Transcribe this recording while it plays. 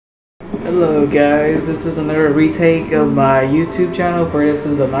Hello guys, this is another retake of my YouTube channel for this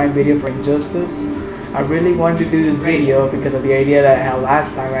is the 9th video for Injustice. I really wanted to do this video because of the idea that how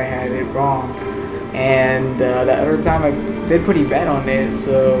last time I had it wrong. And the other time I did pretty bad on it,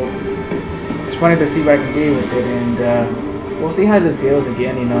 so just wanted to see what I can do with it, and we'll see how this goes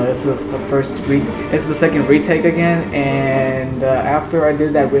again. You know, this is the second retake again, and after I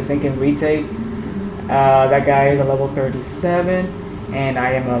did that second retake, that guy is a level 37. And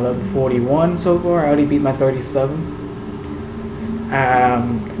I am a level 41 so far. I already beat my 37.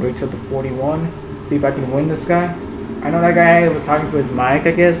 Reach up to 41. See if I can win this guy. I know that guy was talking to his mic,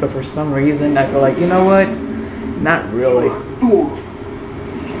 I guess, but for some reason I feel like, you know what? Not really.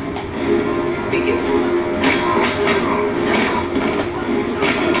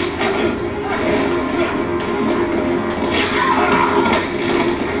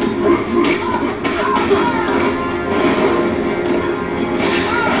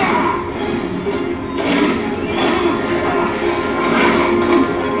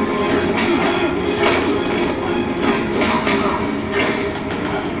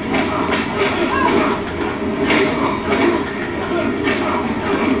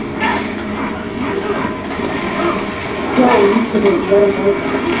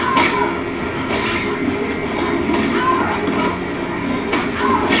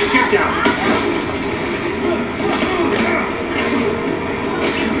 Get down.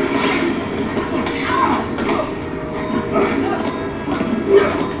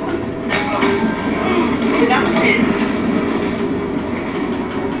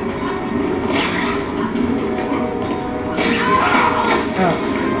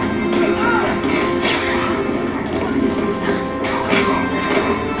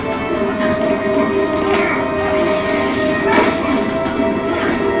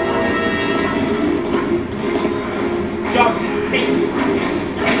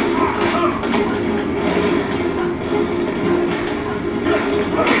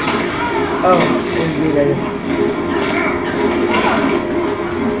 Oh, thank you guys.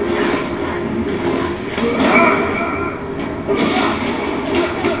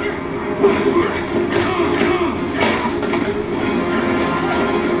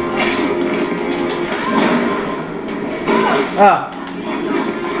 Ah.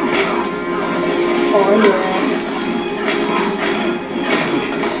 Oh, yeah.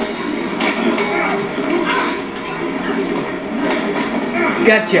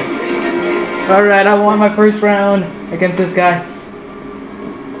 Gotcha. Alright, I won my first round against this guy.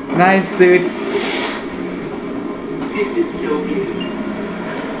 Nice, dude. This is no game.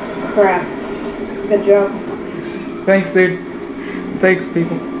 Crap. Good job. Thanks, dude. Thanks,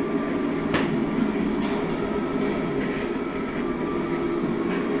 people.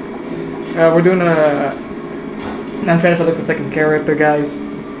 We're doing I'm trying to select the second character, guys.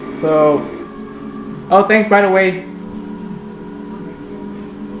 So... Oh, thanks, by the way.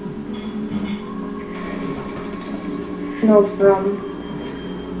 No problem.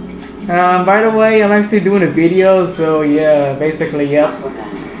 By the way, I'm actually doing a video, so yeah, basically, yep.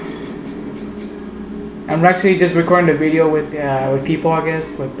 I'm actually just recording the video with people, I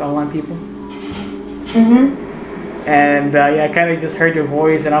guess, with online people. Mm-hmm. And yeah, I kind of just heard your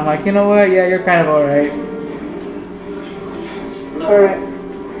voice, and I'm like, you know what? Yeah, you're kind of alright. Alright.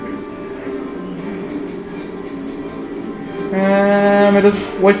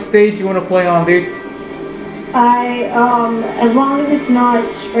 What stage you want to play on, dude? As long as it's not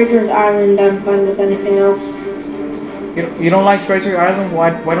Striker's Island, I'm fine with anything else. You don't like Striker Island? Why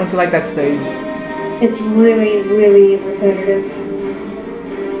don't you like that stage? It's really, really repetitive.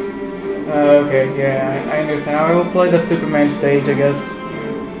 Okay, yeah, I understand. I will play the Superman stage, I guess.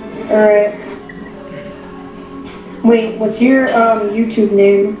 Alright. Wait, what's your YouTube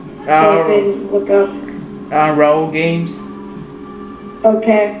name? So I can look up. Raul Games.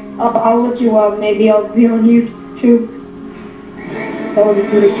 Okay. I'll look you up. Maybe I'll be on YouTube. That would be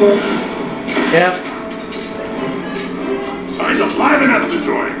pretty cool. Yep. I'm alive enough to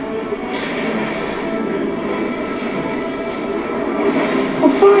join. Oh,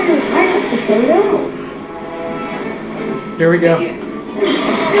 fire! I have to put it out. Here we go.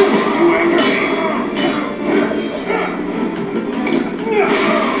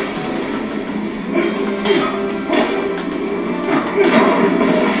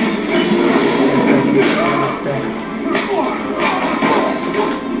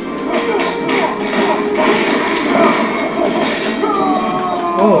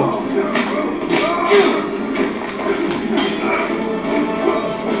 Oh.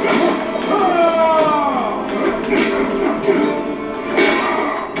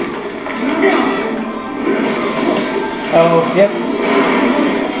 Oh, yep.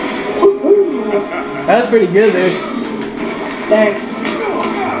 That's pretty good, dude. Thanks.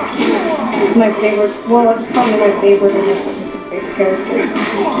 It's my favorite. Well, it's probably my favorite character.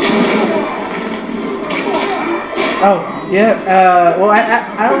 Oh, yeah. Well,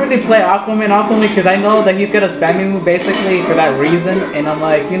 I don't really play Aquaman often because I know that he's got a spamming move basically for that reason, and I'm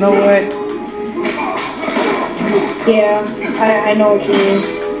like, you know what? Yeah, I know what you mean.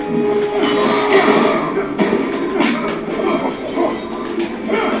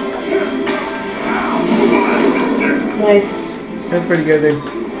 Nice. That's pretty good, dude.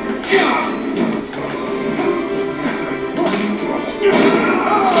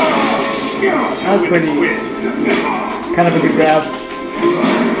 That was pretty. Kind of a good grab.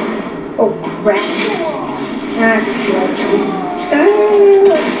 Oh crap.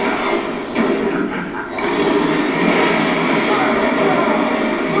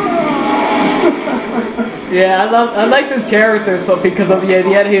 Yeah, I like this character so because of the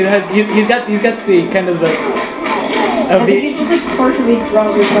idea that he's got the kind of the. I think he's just like partially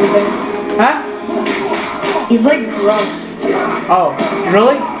drunk or something. Huh? He's like drunk. Oh,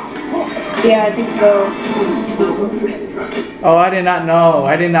 really? Yeah, I think so. Oh, I did not know.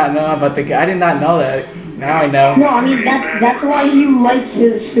 I did not know about the. I did not know that. Now I know. No, I mean that's why he lights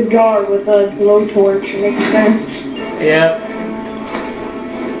his cigar with a blowtorch. It makes sense. Yeah.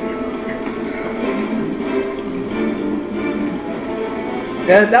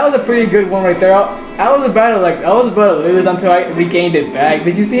 Yeah, that was a pretty good one right there. I was about to lose until I regained it back.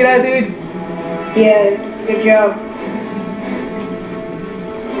 Did you see that, dude? Yeah, good job.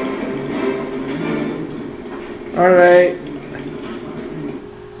 All right.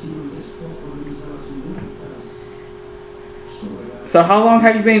 So how long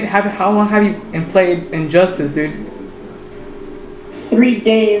have you played Injustice, dude? 3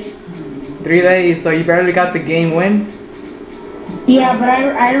 days. 3 days. So you barely got the game win? Yeah, but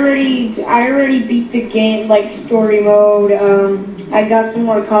I already beat the game, like story mode. I got some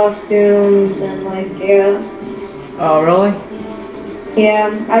more costumes and like yeah. Oh really?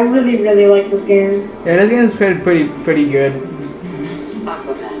 Yeah, I really like this game. Yeah, this game is pretty good.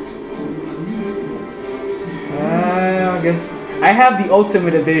 I guess I have the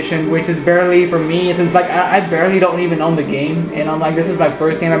Ultimate Edition, which is barely for me. It's like I barely don't even own the game, and I'm like, this is my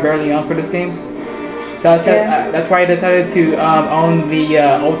first game I barely own for this game. So that's why I decided to own the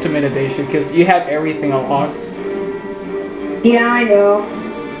Ultimate Edition because you have everything unlocked. Yeah, I know.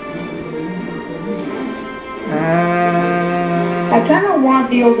 I kind of want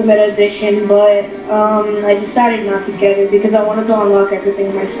the Ultimate Edition, but I decided not to get it because I wanted to unlock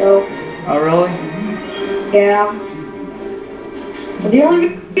everything myself. Oh really? Yeah. But the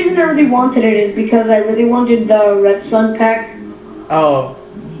only reason I really wanted it is because I really wanted the Red Sun pack. Oh.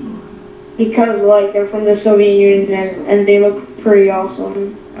 Because like they're from the Soviet Union and they look pretty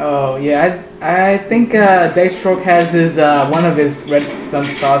awesome. Oh yeah, I think Deathstroke has his one of his Red Sun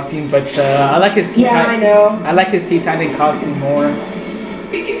costume, but I like his Teen I know. I like his Teen Titan costume more.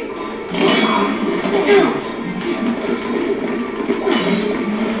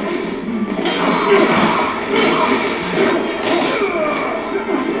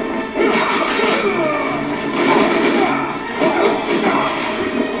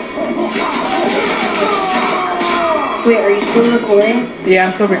 Wait, are you still recording? Yeah,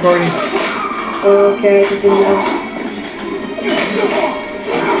 I'm still recording. Okay, I didn't know.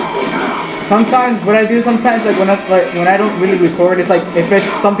 Sometimes what I do sometimes like when I don't really record, it's like if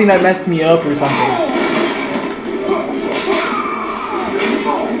it's something that messed me up or something.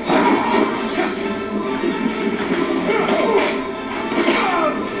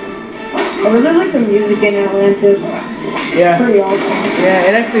 I really like the music in Atlantis. Yeah. It's pretty awesome. Yeah,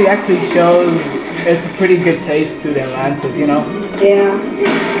 it actually shows it's a pretty good taste to the Atlantis, you know? Yeah.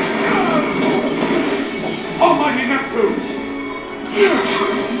 Almighty Neptune!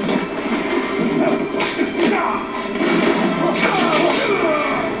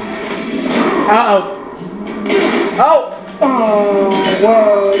 Uh-oh. Oh! Oh,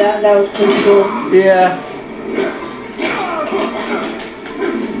 whoa, that was pretty cool. Yeah.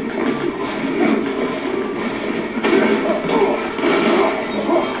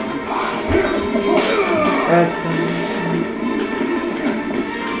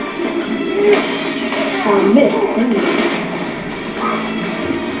 Oh, miss.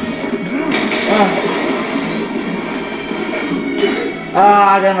 I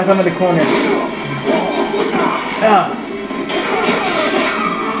got myself in the corner.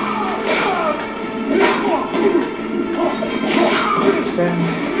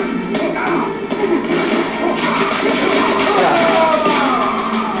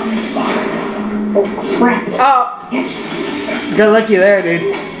 Oh, crap. Oh! Got lucky there,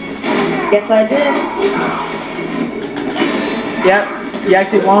 dude. Yes, I did. Yep. You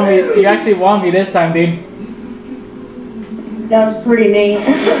actually won me. You actually won me this time, dude. That was pretty neat.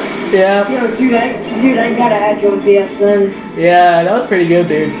 Yeah. Yo, dude, I gotta add you on PSN. Yeah, that was pretty good,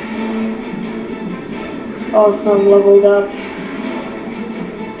 dude. Awesome, leveled up.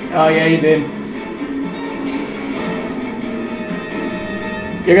 Oh yeah, you did.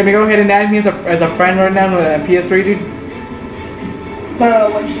 You're gonna go ahead and add me as a friend right now on PS3, dude?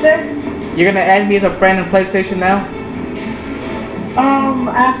 What'd you say? You're gonna add me as a friend on PlayStation now?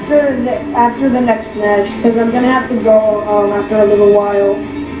 After the next match, because I'm gonna have to go, after a little while.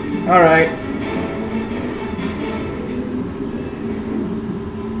 Alright.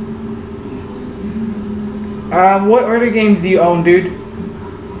 What other games do you own, dude?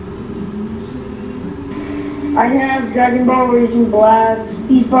 I have Dragon Ball Raging Blast,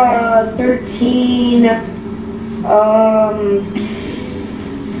 FIFA 13,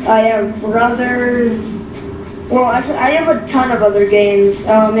 I have Brothers. Well, actually, I have a ton of other games.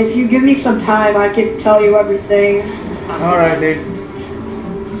 If you give me some time, I could tell you everything. Alright, dude.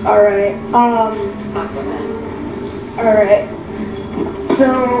 Alright, alright.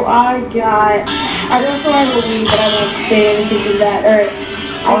 So, I also have a Wii, but I won't say anything to that. Alright.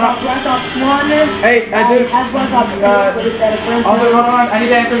 I got Black Ops 1. Hey, I do. I have Black Ops 2, but it's at a friend's Also, house. hold on. I need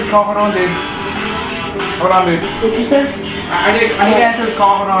to answer this call. Hold on, dude. Hold on, dude. What you said? I need to answer this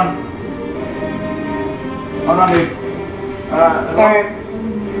call. Hold on. Hold on, dude. Hello? Alright.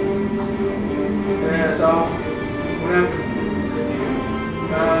 Yeah, so, whatever.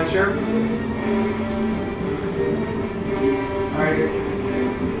 Sure. Alright, dude.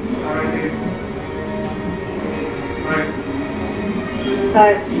 Alright, dude. Alright.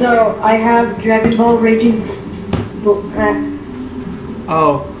 So I have Dragon Ball Raging.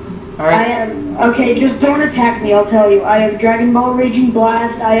 Oh. I Alright. have. Okay, just don't attack me. I'll tell you. I have Dragon Ball Raging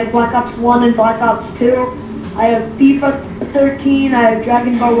Blast. I have Black Ops 1 and Black Ops 2. I have FIFA 13. I have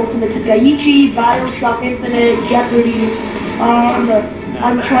Dragon Ball Ultimate Tenkaichi, BioShock Infinite, Jeopardy.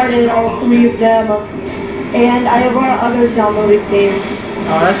 Uncharted, all 3 of them. And I have other downloaded games.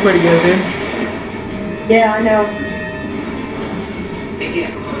 Oh, that's pretty good, dude. Yeah, I know.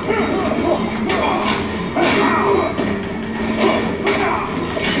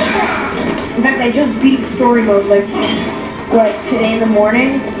 In fact, I just beat story mode like today in the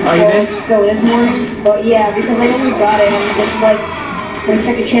morning. Oh, you did? So this morning. But yeah, because I only got it and just like when I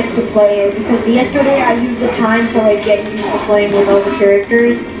took a chance to play it. Because yesterday I used the time to like get used to playing with all the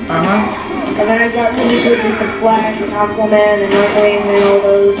characters. Uh-huh. And then I got really good with the Flash and Aquaman and Nightwing and all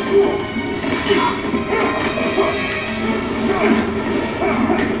those.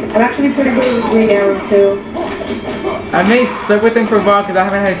 I'm actually pretty good with Green Arrow too. I may suck with him for a while because I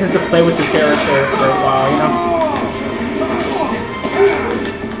haven't had a chance to play with this character for a while, you know?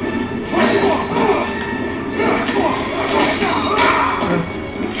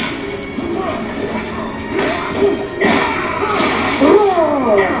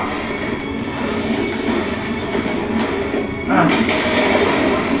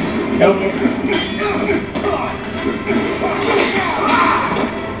 Nope.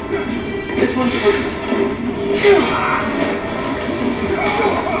 This one's for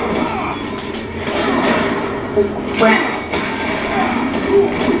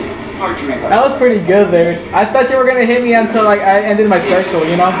That was pretty good there. I thought you were gonna hit me until like I ended my special,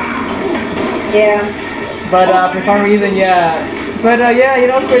 you know? Yeah. But for some reason, yeah. But yeah, you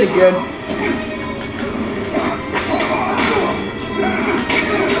know, it's pretty good.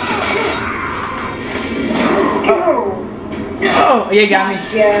 Oh, you got me.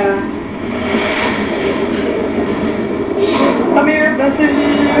 Yeah. Come here, message.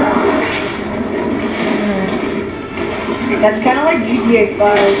 That's kind of like GTA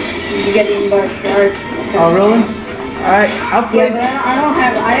 5. You get eaten by sharks. Oh, really? Alright, I'll play. Yeah, but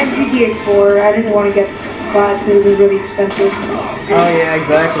I have GTA 4. I didn't want to get 5 because it was really expensive. Oh, yeah,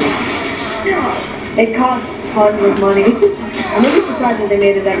 exactly. It costs tons of money. I'm really surprised that they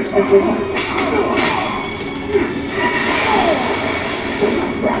made it that expensive.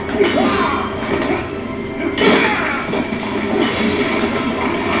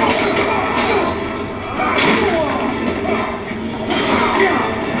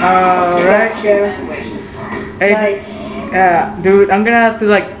 Alright. Hey, dude, I'm gonna have to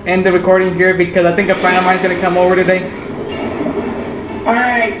like end the recording here because I think a friend of mine's gonna come over today.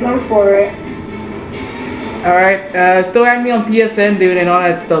 Alright, go for it. Alright, still add me on PSN, dude, and all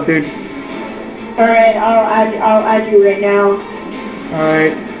that stuff, dude. Alright, I'll add you right now.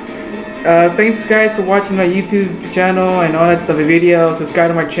 Alright. Thanks guys for watching my YouTube channel and all that stuff, the video. Subscribe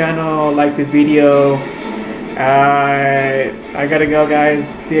to my channel, like the video, I gotta go, guys.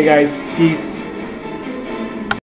 See you guys. Peace.